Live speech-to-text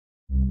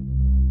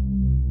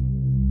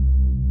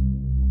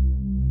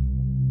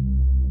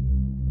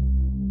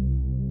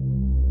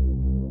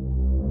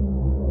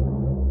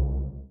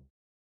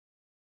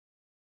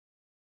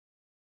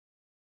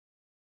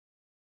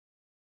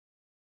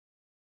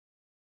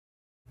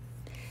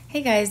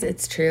Hey guys,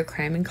 it's True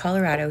Crime in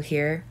Colorado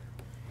here.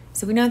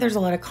 So we know there's a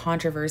lot of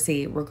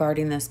controversy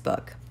regarding this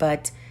book,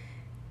 but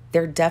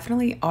there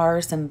definitely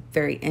are some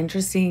very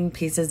interesting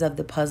pieces of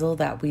the puzzle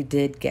that we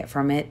did get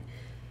from it.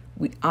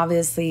 We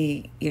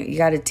obviously, you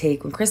got to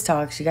take, when Chris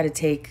talks, you got to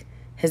take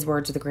his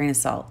words with a grain of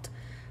salt.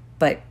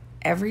 But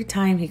every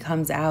time he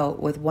comes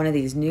out with one of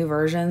these new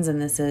versions,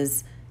 and this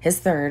is his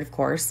third, of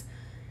course,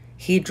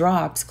 he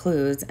drops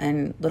clues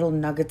and little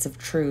nuggets of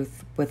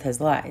truth with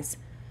his lies.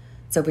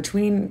 So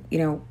between,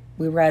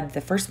 we read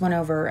the first one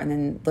over and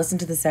then listened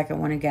to the second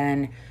one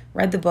again,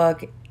 read the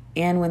book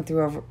and went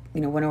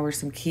over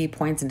some key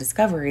points in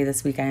discovery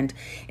this weekend.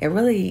 It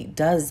really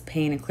does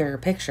paint a clearer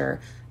picture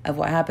of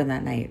what happened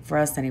that night, for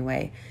us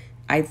anyway.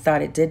 I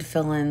thought it did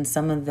fill in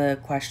some of the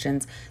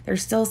questions.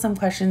 There's still some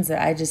questions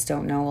that I just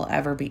don't know will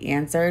ever be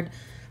answered,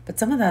 but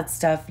some of that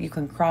stuff you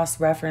can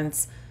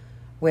cross-reference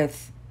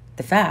with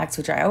the facts,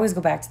 which I always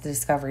go back to the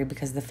discovery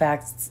because the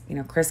facts,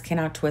 Chris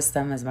cannot twist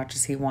them as much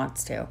as he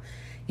wants to.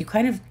 You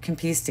kind of can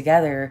piece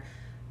together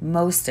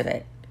most of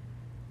it.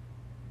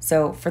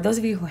 So for those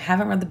of you who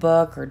haven't read the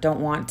book or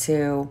don't want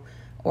to,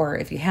 or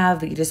if you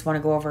have but you just want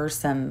to go over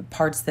some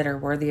parts that are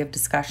worthy of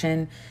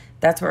discussion,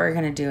 that's what we're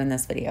going to do in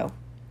this video.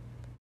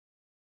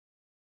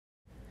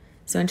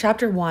 So in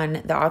chapter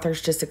 1, the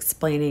author's just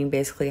explaining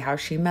basically how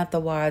she met the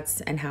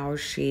Watts and how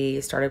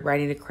she started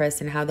writing to Chris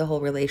and how the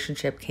whole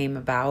relationship came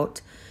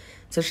about.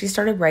 So she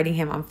started writing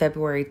him on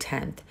February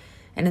 10th.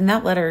 And in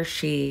that letter,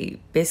 she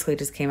basically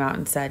just came out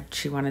and said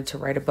she wanted to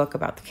write a book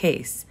about the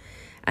case.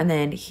 And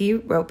then he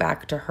wrote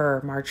back to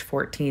her March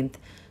 14th,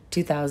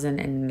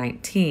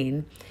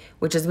 2019,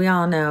 which, as we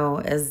all know,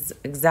 is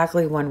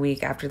exactly 1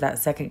 week after that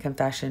second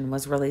confession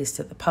was released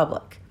to the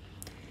public.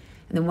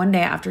 And then one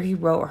day after he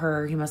wrote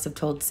her, he must have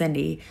told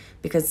Cindy,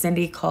 because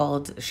Cindy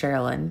called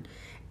Sherilyn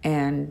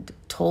and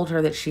told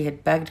her that she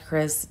had begged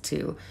Chris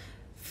to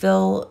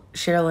fill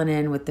Sherilyn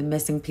in with the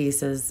missing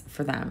pieces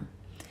for them.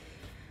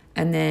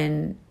 And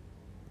then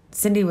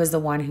Cindy was the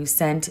one who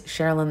sent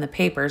Sherilyn the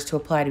papers to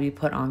apply to be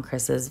put on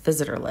Chris's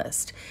visitor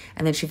list.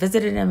 And then she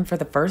visited him for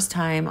the first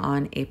time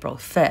on April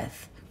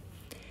 5th.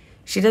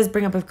 She does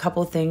bring up a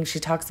couple things. She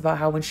talks about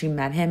how when she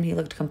met him, he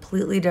looked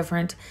completely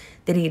different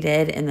than he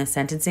did in the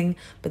sentencing,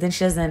 but then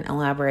she doesn't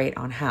elaborate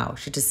on how.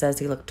 She just says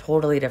he looked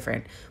totally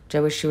different, which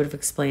I wish she would have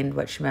explained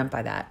what she meant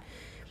by that.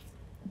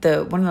 One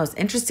of the most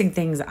interesting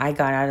things I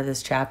got out of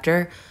this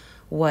chapter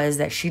was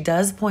that she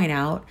does point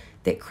out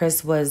that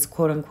Chris was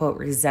quote unquote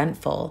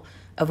resentful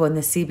of when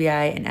the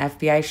CBI and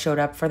FBI showed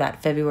up for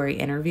that February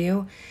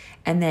interview,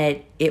 and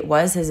that it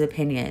was his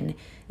opinion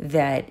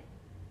that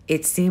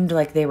it seemed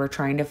like they were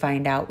trying to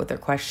find out with their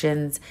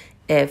questions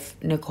if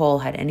Nicole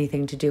had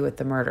anything to do with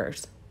the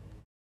murders.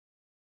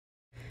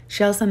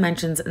 She also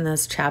mentions in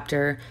this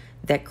chapter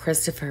that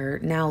Christopher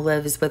now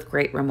lives with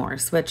great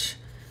remorse, which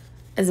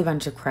is a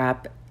bunch of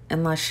crap,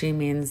 unless she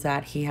means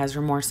that he has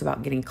remorse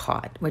about getting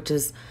caught, which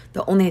is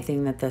the only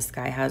thing that this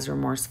guy has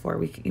remorse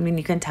for.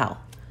 You can tell.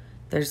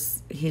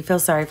 He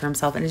feels sorry for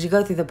himself. And as you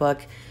go through the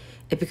book,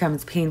 it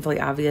becomes painfully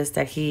obvious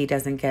that he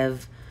doesn't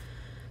give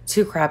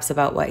two craps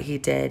about what he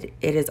did.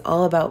 It is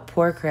all about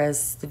poor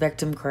Chris, the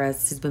victim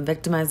Chris, who's been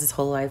victimized his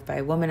whole life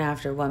by woman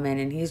after woman,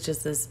 and he's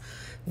just this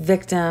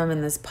victim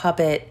and this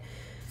puppet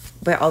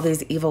by all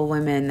these evil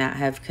women that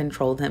have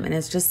controlled him. And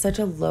it's just such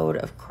a load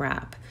of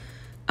crap.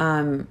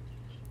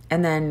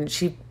 And then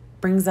she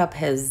brings up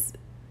his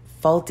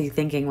faulty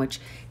thinking, which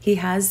he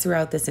has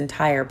throughout this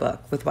entire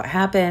book, with what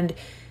happened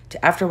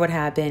to after what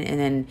happened. And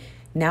then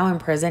now in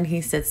prison,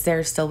 he sits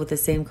there still with the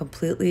same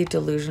completely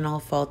delusional,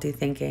 faulty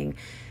thinking.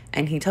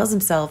 And he tells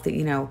himself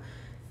that,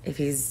 if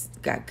he's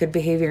got good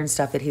behavior and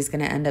stuff, that he's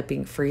going to end up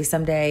being free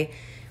someday.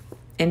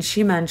 And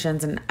she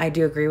mentions, and I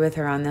do agree with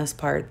her on this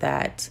part,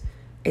 that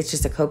it's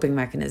just a coping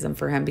mechanism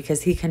for him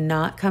because he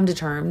cannot come to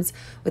terms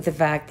with the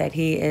fact that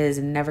he is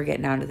never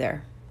getting out of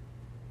there.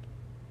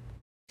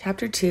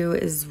 Chapter 2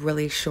 is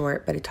really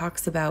short, but it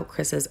talks about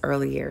Chris's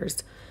early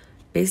years.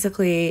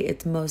 Basically,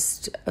 it's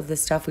most of the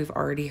stuff we've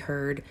already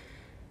heard.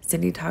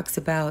 Cindy talks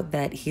about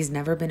that he's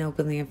never been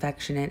openly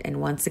affectionate,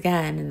 and once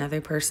again, another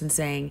person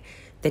saying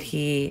that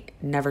he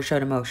never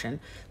showed emotion.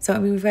 So,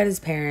 we've got his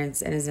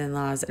parents and his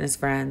in-laws and his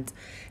friends,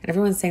 and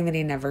everyone's saying that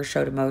he never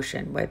showed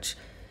emotion, which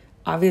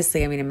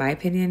obviously, in my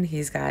opinion,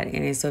 he's got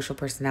antisocial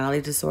personality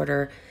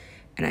disorder.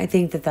 And I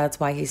think that that's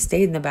why he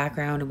stayed in the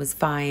background and was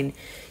fine,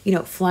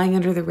 flying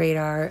under the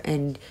radar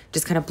and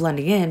just kind of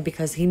blending in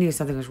because he knew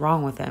something was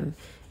wrong with him.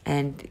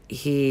 And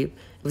it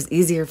was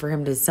easier for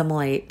him to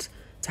assimilate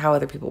to how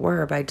other people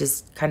were by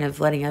just kind of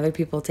letting other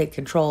people take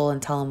control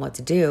and tell him what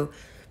to do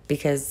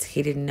because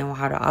he didn't know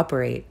how to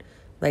operate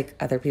like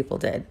other people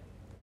did.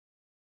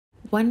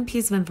 One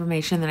piece of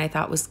information that I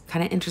thought was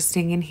kind of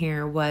interesting in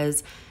here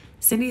was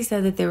Cindy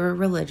said that they were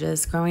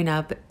religious. Growing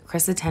up,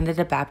 Chris attended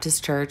a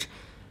Baptist church.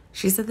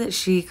 She said that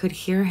she could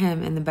hear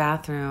him in the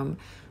bathroom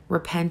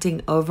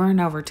repenting over and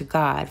over to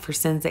God for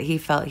sins that he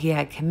felt he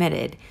had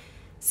committed.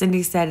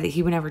 Cindy said that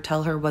he would never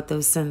tell her what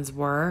those sins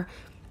were,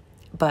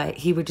 but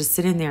he would just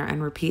sit in there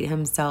and repeat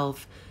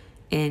himself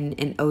in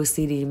an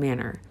OCD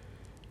manner.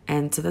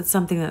 And so that's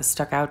something that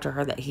stuck out to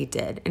her that he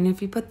did. And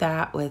if you put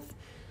that with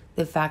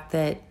the fact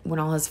that when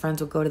all his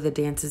friends would go to the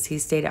dances, he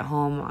stayed at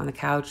home on the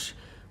couch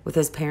with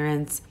his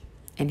parents,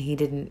 and he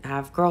didn't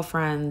have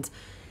girlfriends.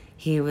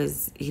 He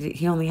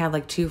only had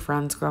like 2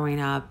 friends growing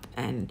up,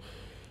 and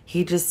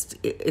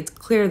it's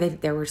clear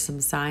that there were some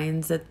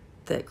signs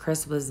that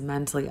Chris was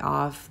mentally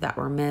off that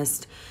were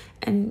missed.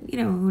 And,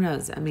 who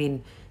knows? I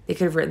mean, they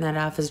could have written that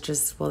off as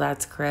just, well,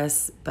 that's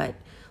Chris. But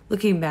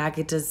looking back,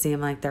 it does seem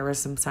like there were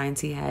some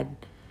signs he had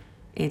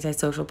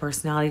antisocial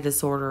personality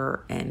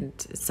disorder and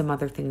some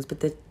other things, but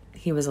that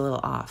he was a little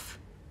off.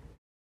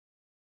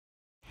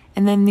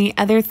 And then the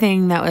other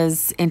thing that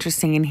was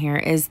interesting in here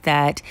is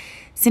that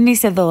Cindy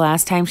said the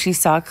last time she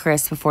saw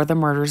Chris before the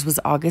murders was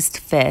August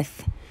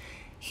 5th.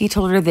 He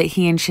told her that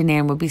he and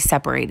Shanann would be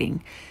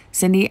separating.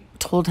 Cindy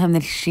told him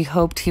that she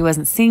hoped he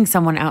wasn't seeing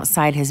someone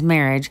outside his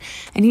marriage,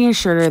 and he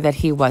assured her that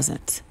he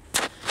wasn't.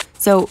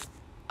 So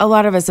a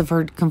lot of us have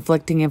heard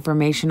conflicting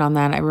information on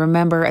that. I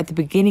remember at the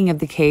beginning of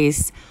the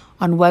case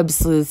on Web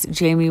Sleuths,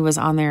 Jamie was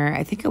on there,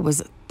 I think it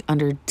was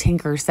under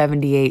Tinker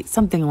 78,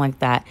 something like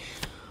that,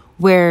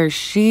 where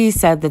she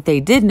said that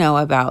they did know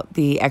about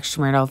the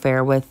extramarital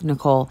affair with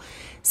Nicole.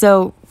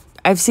 So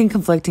I've seen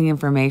conflicting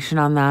information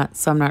on that,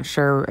 so I'm not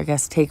sure. I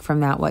guess take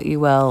from that what you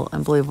will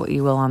and believe what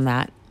you will on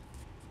that.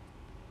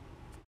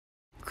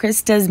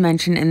 Chris does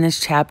mention in this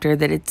chapter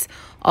that it's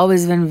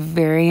always been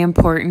very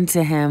important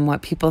to him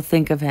what people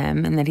think of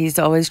him, and that he's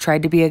always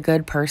tried to be a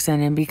good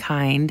person and be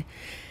kind.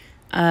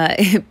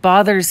 It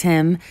bothers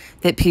him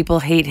that people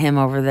hate him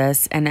over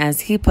this, and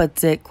as he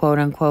puts it, quote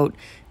unquote,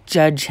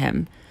 judge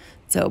him.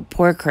 So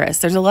poor Chris.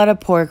 There's a lot of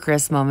poor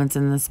Chris moments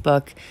in this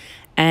book.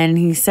 And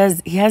he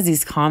says he has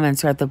these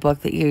comments throughout the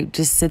book that you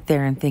just sit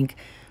there and think,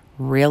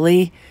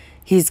 really?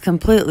 He's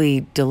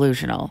completely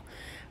delusional.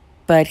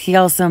 But he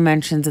also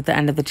mentions at the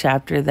end of the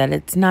chapter that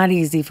it's not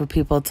easy for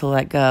people to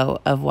let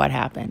go of what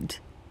happened.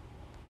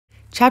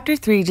 Chapter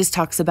 3 just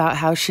talks about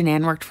how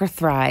Shanann worked for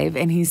Thrive,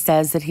 and he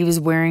says that he was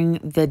wearing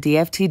the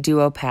DFT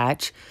Duo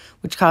patch,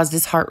 which caused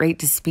his heart rate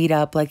to speed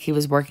up like he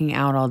was working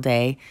out all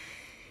day.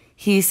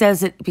 He says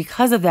that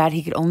because of that,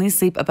 he could only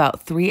sleep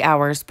about 3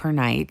 hours per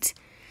night.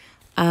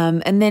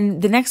 And then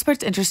the next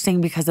part's interesting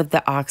because of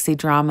the Oxy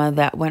drama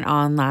that went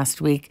on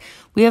last week.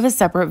 We have a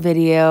separate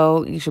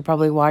video you should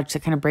probably watch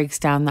that kind of breaks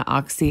down the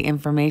Oxy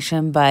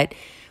information. But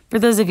for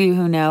those of you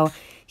who know,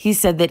 he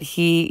said that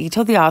he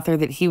told the author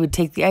that he would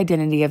take the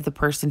identity of the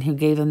person who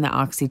gave him the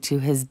Oxy to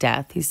his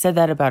death. He said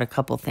that about a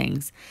couple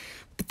things.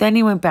 But then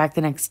he went back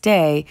the next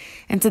day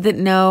and said that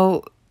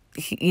no,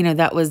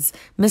 that was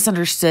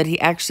misunderstood. He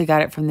actually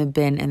got it from the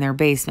bin in their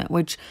basement,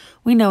 which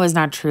we know is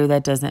not true.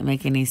 That doesn't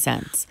make any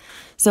sense.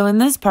 So in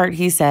this part,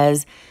 he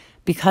says,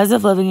 because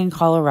of living in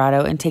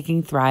Colorado and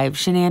taking Thrive,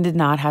 Shanann did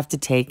not have to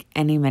take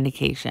any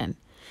medication.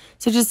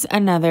 So just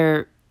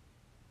another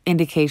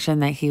indication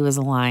that he was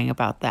lying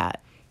about that.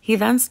 He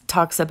then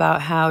talks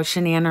about how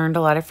Shanann earned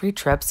a lot of free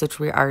trips, which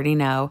we already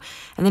know.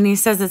 And then he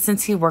says that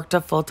since he worked a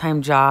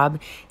full-time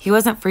job, he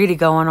wasn't free to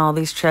go on all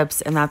these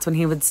trips, and that's when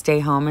he would stay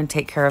home and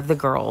take care of the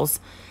girls.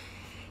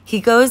 He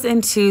goes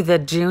into the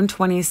June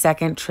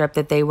 22nd trip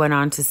that they went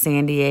on to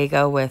San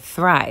Diego with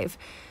Thrive.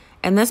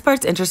 And this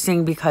part's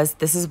interesting because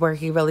this is where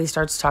he really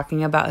starts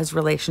talking about his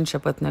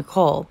relationship with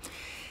Nicole.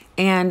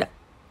 And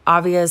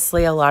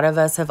obviously, a lot of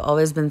us have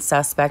always been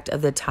suspect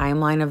of the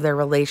timeline of their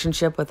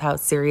relationship with how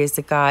serious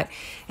it got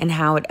and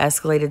how it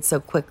escalated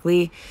so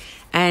quickly.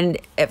 And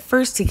at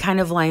first, he kind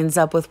of lines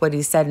up with what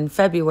he said in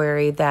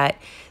February, that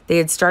they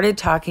had started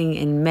talking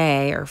in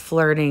May or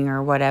flirting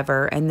or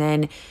whatever. And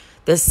then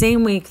the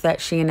same week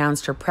that she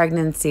announced her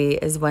pregnancy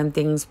is when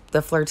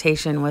the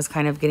flirtation was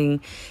kind of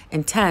getting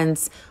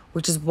intense,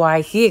 which is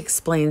why he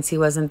explains he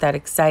wasn't that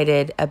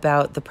excited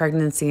about the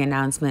pregnancy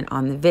announcement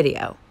on the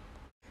video.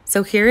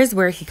 So here is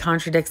where he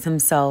contradicts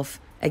himself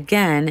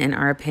again, in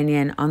our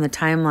opinion, on the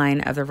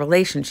timeline of the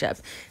relationship.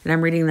 And I'm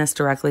reading this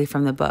directly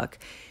from the book.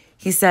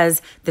 He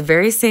says, the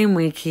very same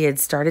week he had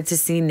started to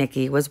see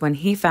Nikki was when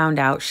he found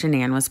out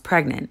Shanann was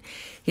pregnant.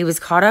 He was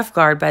caught off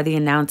guard by the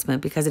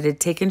announcement because it had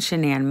taken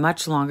Shanann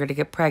much longer to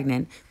get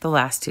pregnant the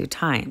last 2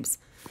 times.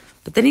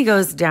 But then he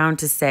goes down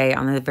to say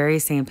on the very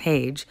same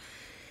page,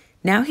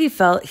 now he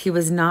felt he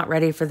was not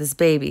ready for this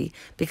baby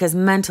because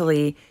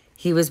mentally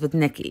he was with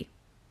Nikki.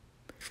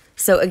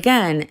 So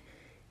again,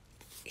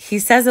 he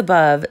says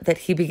above that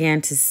he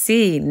began to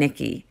see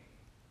Nikki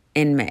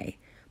in May.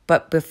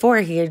 But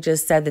before, he had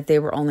just said that they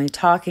were only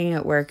talking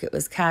at work. It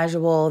was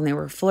casual and they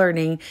were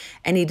flirting,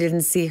 and he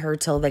didn't see her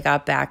till they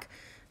got back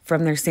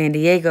from their San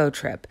Diego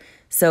trip.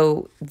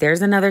 So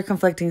there's another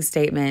conflicting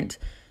statement,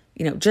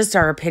 just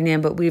our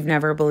opinion, but we've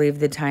never believed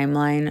the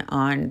timeline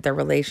on the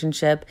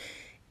relationship.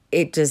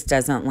 It just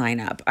doesn't line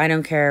up. I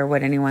don't care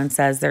what anyone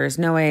says. There is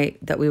no way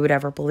that we would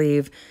ever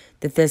believe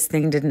that this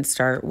thing didn't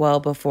start well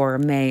before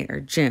May or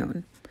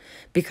June,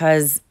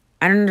 because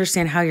I don't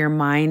understand how your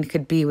mind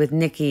could be with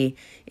Nikki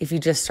if you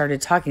just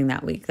started talking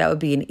that week. That would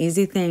be an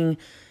easy thing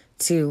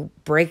to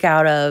break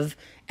out of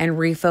and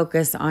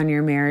refocus on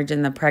your marriage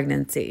and the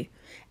pregnancy.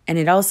 And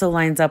it also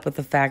lines up with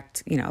the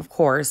fact, of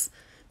course,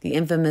 the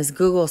infamous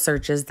Google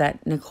searches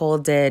that Nicole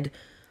did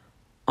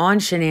on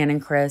Shanann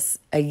and Chris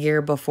a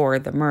year before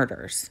the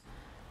murders.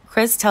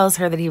 Chris tells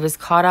her that he was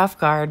caught off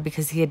guard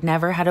because he had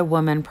never had a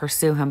woman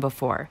pursue him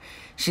before.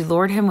 She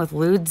lured him with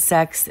lewd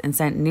sex and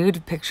sent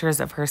nude pictures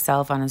of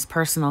herself on his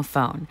personal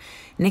phone.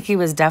 Nikki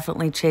was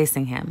definitely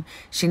chasing him.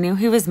 She knew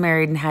he was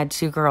married and had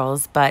 2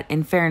 girls, but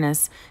in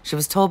fairness, she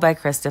was told by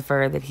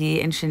Christopher that he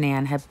and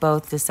Shanann had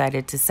both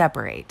decided to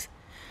separate.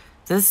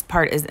 This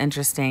part is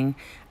interesting.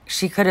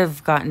 She could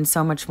have gotten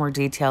so much more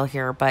detail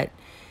here, but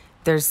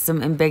there's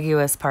some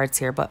ambiguous parts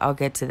here, but I'll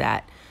get to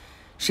that.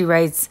 She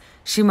writes,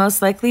 she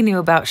most likely knew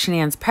about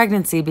Shanann's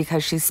pregnancy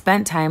because she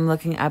spent time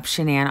looking up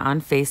Shanann on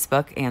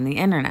Facebook and the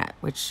internet,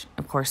 which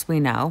of course we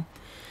know.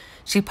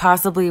 She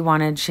possibly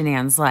wanted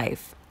Shanann's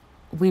life.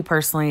 We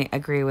personally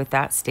agree with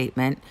that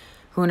statement.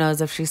 Who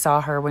knows if she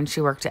saw her when she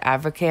worked at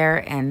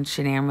Advocare and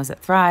Shanann was at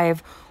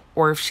Thrive,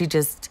 or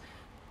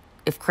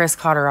if Chris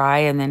caught her eye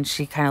and then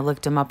she kind of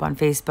looked him up on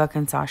Facebook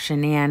and saw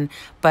Shanann,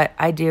 but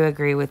I do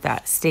agree with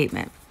that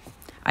statement.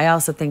 I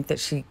also think that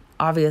she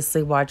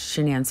obviously watched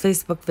Shanann's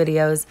Facebook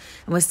videos,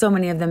 and with so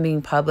many of them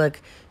being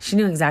public, she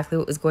knew exactly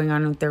what was going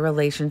on with their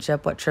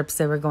relationship, what trips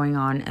they were going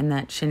on, and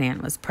that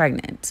Shanann was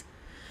pregnant.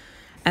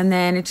 And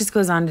then it just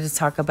goes on to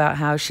talk about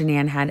how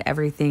Shanann had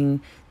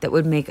everything that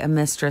would make a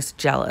mistress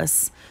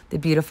jealous. The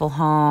beautiful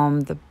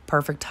home, the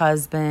perfect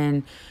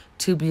husband,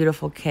 2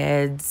 beautiful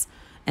kids,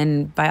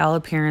 and by all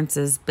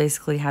appearances,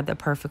 basically had the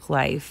perfect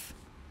life.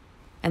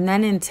 And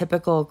then in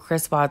typical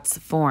Chris Watts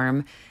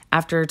form,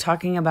 after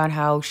talking about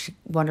how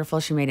wonderful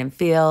she made him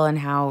feel and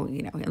how,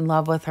 in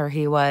love with her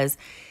he was,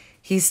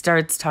 he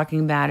starts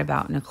talking bad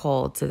about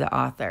Nicole to the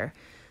author.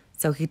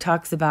 So he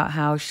talks about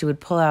how she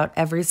would pull out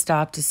every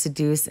stop to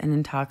seduce and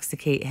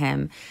intoxicate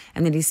him,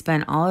 and that he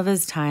spent all of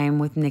his time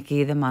with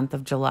Nikki the month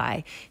of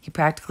July. He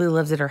practically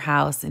lived at her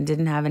house and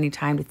didn't have any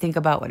time to think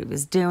about what he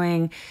was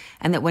doing,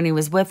 and that when he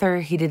was with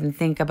her, he didn't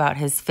think about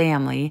his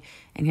family,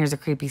 and here's a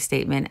creepy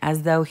statement,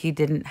 as though he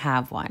didn't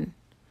have one.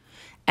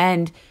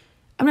 And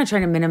I'm not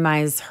trying to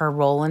minimize her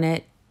role in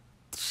it.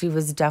 She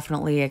was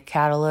definitely a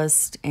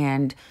catalyst,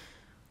 and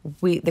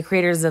the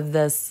creators of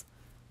this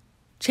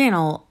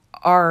channel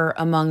are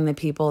among the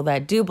people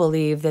that do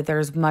believe that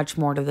there's much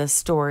more to this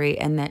story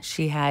and that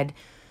she had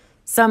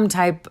some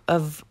type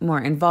of more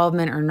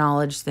involvement or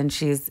knowledge than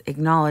she's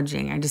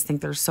acknowledging. I just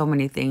think there's so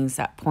many things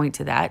that point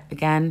to that.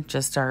 Again,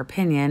 just our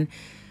opinion.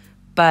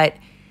 But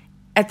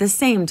at the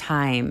same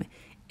time,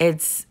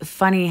 it's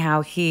funny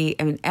how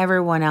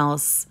everyone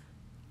else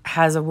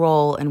has a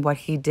role in what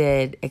he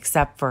did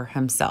except for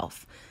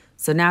himself.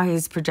 So now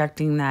he's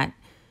projecting that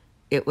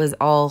it was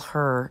all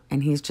her,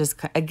 and he's just,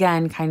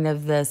 again, kind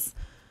of this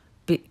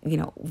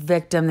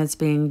victim that's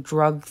being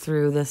drugged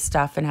through this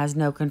stuff and has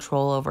no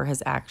control over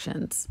his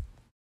actions.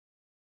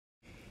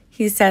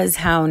 He says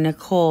how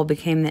Nicole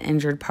became the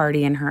injured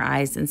party in her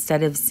eyes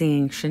instead of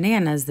seeing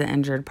Shanann as the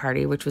injured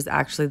party, which was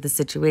actually the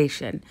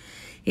situation.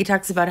 He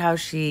talks about how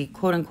she,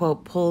 quote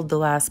unquote, pulled the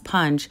last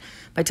punch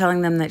by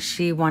telling them that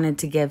she wanted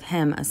to give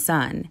him a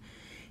son.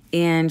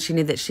 And she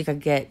knew that she could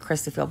get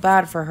Chris to feel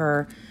bad for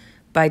her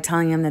by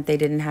telling him that they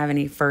didn't have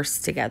any firsts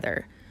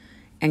together.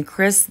 And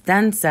Chris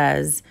then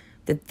says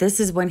that this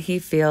is when he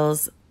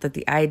feels that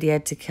the idea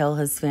to kill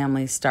his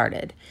family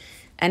started.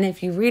 And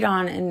if you read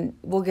on, and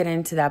we'll get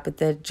into that, but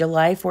the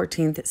July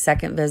 14th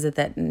second visit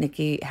that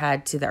Nikki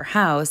had to their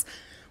house,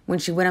 when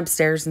she went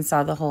upstairs and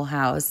saw the whole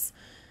house,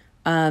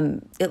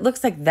 it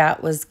looks like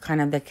that was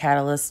kind of the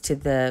catalyst to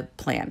the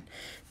plan,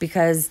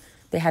 because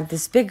they had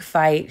this big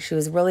fight. She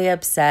was really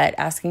upset,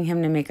 asking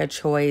him to make a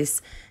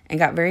choice, and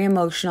got very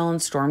emotional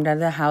and stormed out of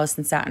the house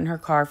and sat in her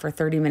car for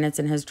 30 minutes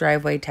in his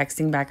driveway,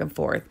 texting back and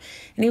forth.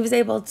 And he was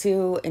able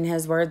to, in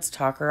his words,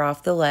 talk her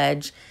off the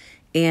ledge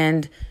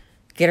and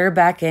get her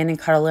back in and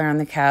cuddle her on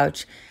the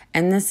couch.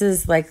 And this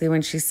is likely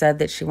when she said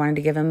that she wanted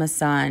to give him a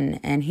son,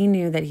 and he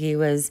knew that he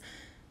was,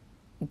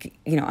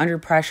 under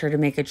pressure to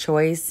make a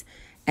choice,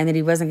 and that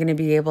he wasn't going to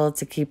be able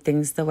to keep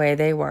things the way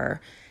they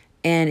were.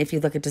 And if you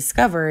look at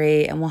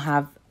Discovery, and we'll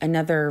have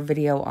another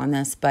video on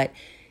this, but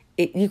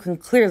you can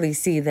clearly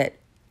see that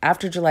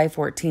after July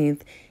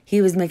 14th,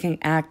 he was making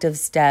active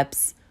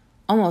steps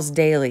almost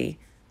daily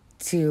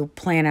to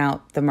plan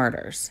out the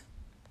murders.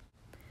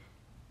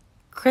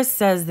 Chris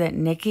says that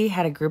Nikki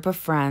had a group of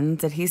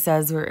friends that he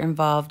says were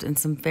involved in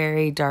some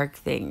very dark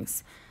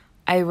things.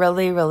 I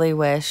really, really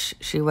wish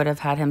she would have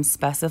had him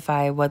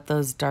specify what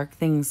those dark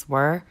things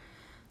were.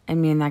 I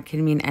mean, that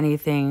could mean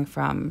anything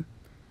from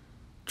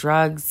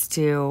drugs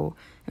to,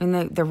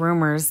 the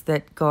rumors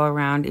that go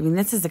around.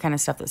 This is the kind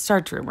of stuff that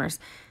starts rumors,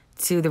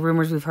 to the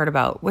rumors we've heard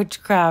about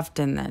witchcraft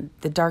and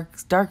the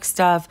dark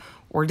stuff,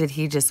 or did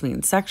he just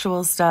mean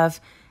sexual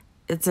stuff?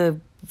 It's a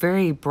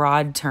very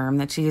broad term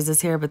that she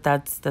uses here, but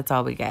that's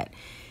all we get.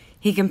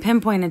 He can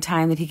pinpoint a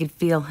time that he could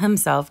feel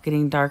himself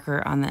getting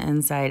darker on the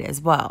inside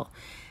as well.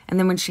 And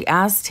then when she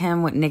asked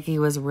him what Nikki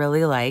was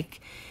really like,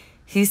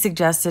 he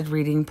suggested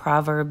reading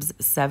Proverbs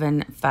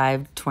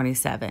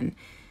 7:5-27,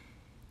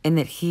 and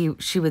that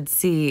she would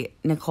see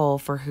Nicole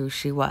for who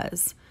she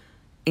was.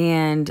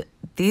 And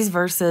these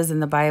verses in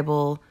the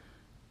Bible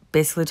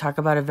basically talk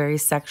about a very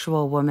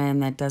sexual woman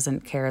that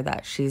doesn't care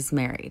that she's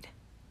married.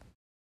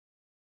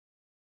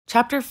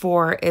 Chapter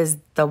 4 is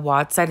the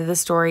Watts side of the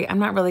story. I'm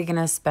not really going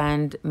to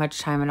spend much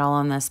time at all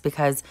on this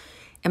because,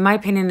 in my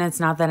opinion, it's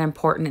not that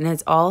important. And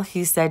it's all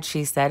he said,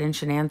 she said, and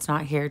Shanann's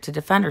not here to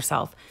defend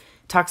herself.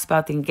 Talks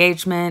about the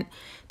engagement,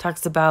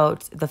 talks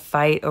about the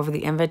fight over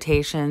the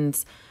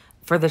invitations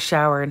for the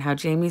shower and how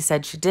Jamie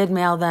said she did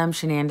mail them.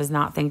 Shanann does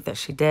not think that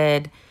she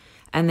did.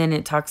 And then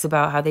it talks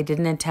about how they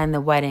didn't attend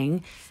the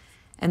wedding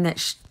and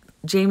that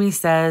Jamie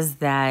says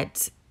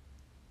that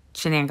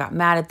Shanann got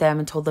mad at them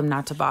and told them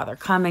not to bother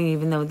coming,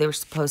 even though they were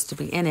supposed to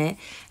be in it.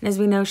 And as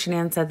we know,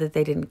 Shanann said that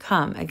they didn't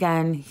come.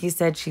 Again, he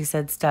said, she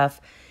said stuff.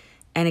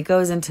 And it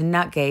goes into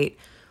Nutgate,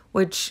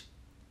 which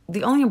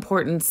the only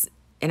importance,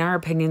 in our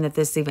opinion, that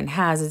this even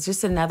has is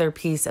just another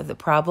piece of the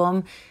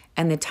problem.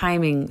 And the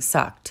timing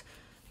sucked.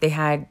 You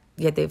had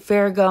the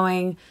affair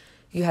going,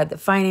 you had the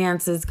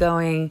finances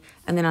going,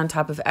 and then on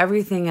top of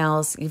everything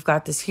else, you've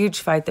got this huge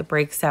fight that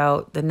breaks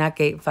out, the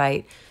Nutgate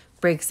fight,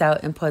 breaks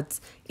out and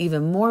puts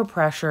even more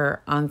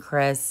pressure on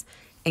Chris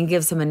and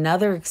gives him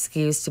another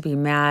excuse to be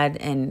mad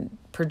and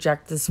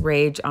project this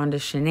rage onto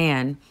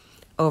Shanann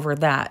over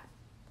that.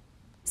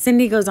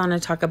 Cindy goes on to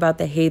talk about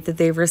the hate that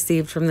they've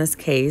received from this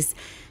case.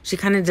 She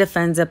kind of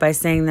defends it by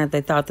saying that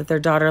they thought that their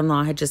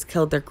daughter-in-law had just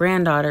killed their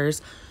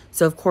granddaughters,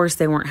 so of course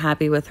they weren't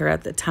happy with her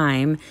at the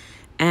time.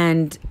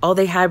 And all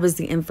they had was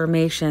the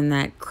information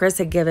that Chris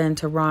had given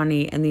to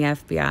Ronnie and the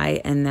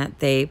FBI, and that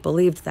they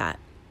believed that.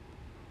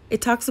 It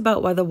talks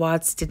about why the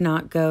Watts did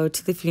not go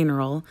to the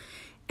funeral,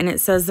 and it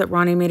says that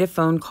Ronnie made a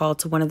phone call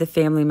to one of the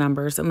family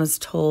members and was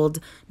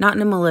told, not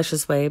in a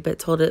malicious way, but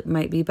told it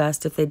might be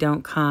best if they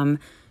don't come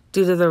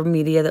due to the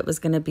media that was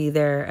going to be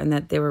there and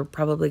that they were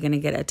probably going to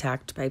get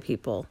attacked by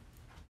people.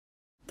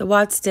 The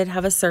Watts did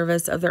have a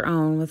service of their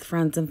own with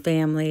friends and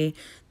family.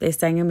 They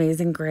sang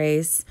Amazing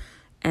Grace,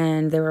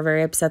 and they were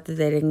very upset that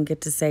they didn't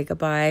get to say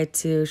goodbye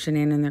to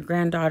Shanann and their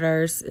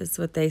granddaughters, is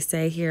what they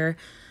say here.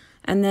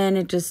 And then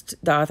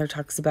the author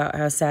talks about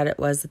how sad it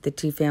was that the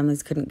two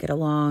families couldn't get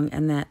along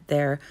and that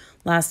their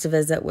last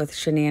visit with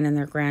Shanann and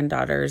their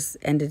granddaughters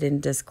ended in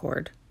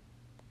discord.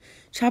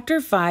 Chapter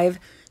 5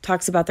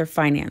 talks about their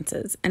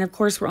finances. And of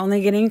course, we're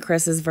only getting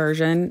Chris's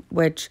version,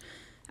 which,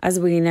 as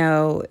we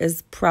know,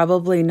 is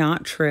probably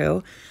not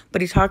true.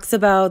 But he talks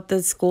about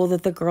the school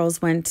that the girls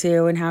went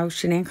to and how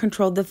Shanann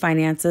controlled the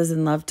finances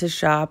and loved to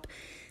shop.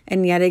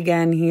 And yet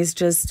again, he's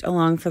just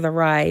along for the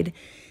ride.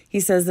 He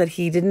says that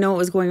he didn't know what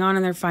was going on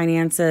in their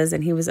finances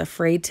and he was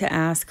afraid to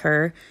ask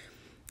her,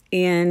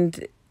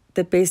 and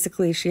that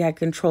basically she had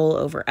control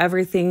over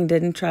everything,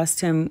 didn't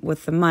trust him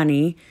with the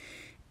money,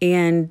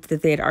 and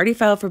that they had already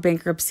filed for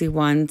bankruptcy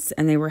once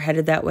and they were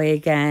headed that way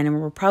again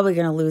and were probably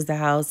going to lose the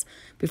house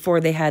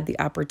before they had the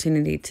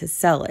opportunity to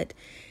sell it.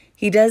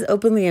 He does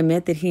openly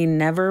admit that he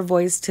never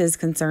voiced his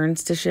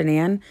concerns to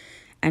Shanann,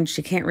 and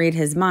she can't read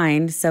his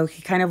mind, so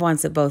he kind of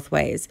wants it both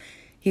ways.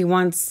 He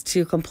wants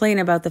to complain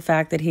about the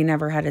fact that he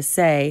never had a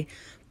say,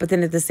 but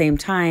then at the same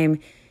time,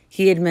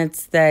 he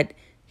admits that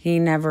he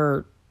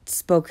never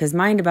spoke his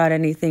mind about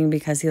anything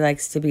because he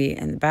likes to be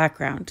in the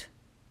background.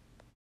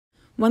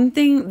 One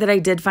thing that I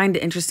did find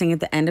interesting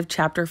at the end of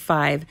chapter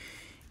 5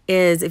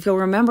 is, if you'll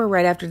remember,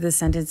 right after the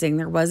sentencing,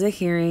 there was a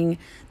hearing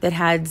that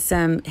had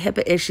some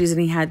HIPAA issues,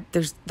 and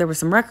there were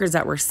some records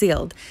that were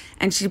sealed.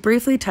 And she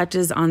briefly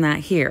touches on that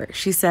here.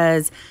 She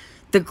says,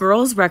 the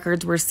girls'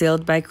 records were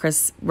sealed by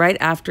Chris right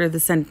after the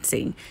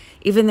sentencing,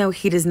 even though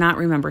he does not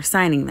remember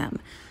signing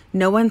them.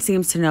 No one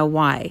seems to know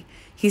why.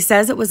 He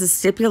says it was a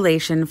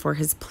stipulation for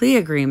his plea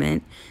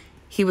agreement.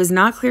 He was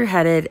not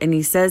clear-headed, and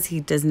he says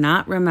he does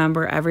not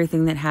remember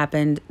everything that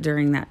happened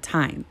during that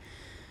time,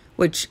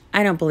 which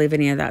I don't believe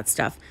any of that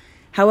stuff.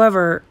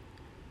 However,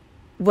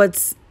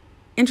 what's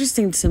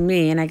interesting to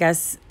me, and I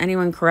guess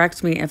anyone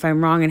correct me if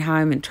I'm wrong in how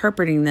I'm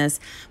interpreting this,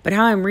 but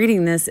how I'm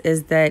reading this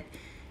is that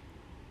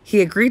he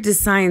agreed to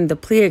sign the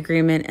plea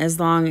agreement as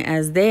long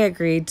as they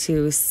agreed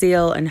to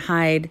seal and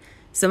hide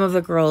some of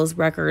the girls'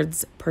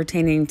 records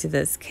pertaining to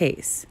this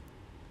case.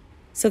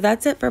 So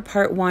that's it for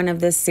part 1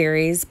 of this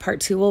series. Part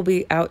 2 will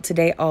be out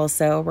today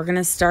also. We're going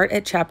to start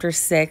at chapter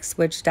 6,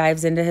 which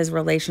dives into his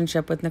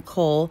relationship with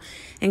Nicole,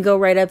 and go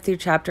right up through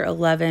chapter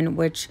 11,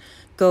 which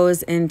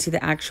goes into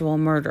the actual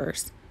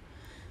murders.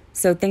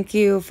 So thank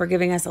you for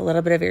giving us a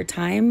little bit of your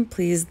time.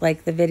 Please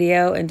like the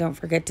video and don't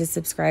forget to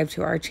subscribe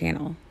to our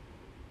channel.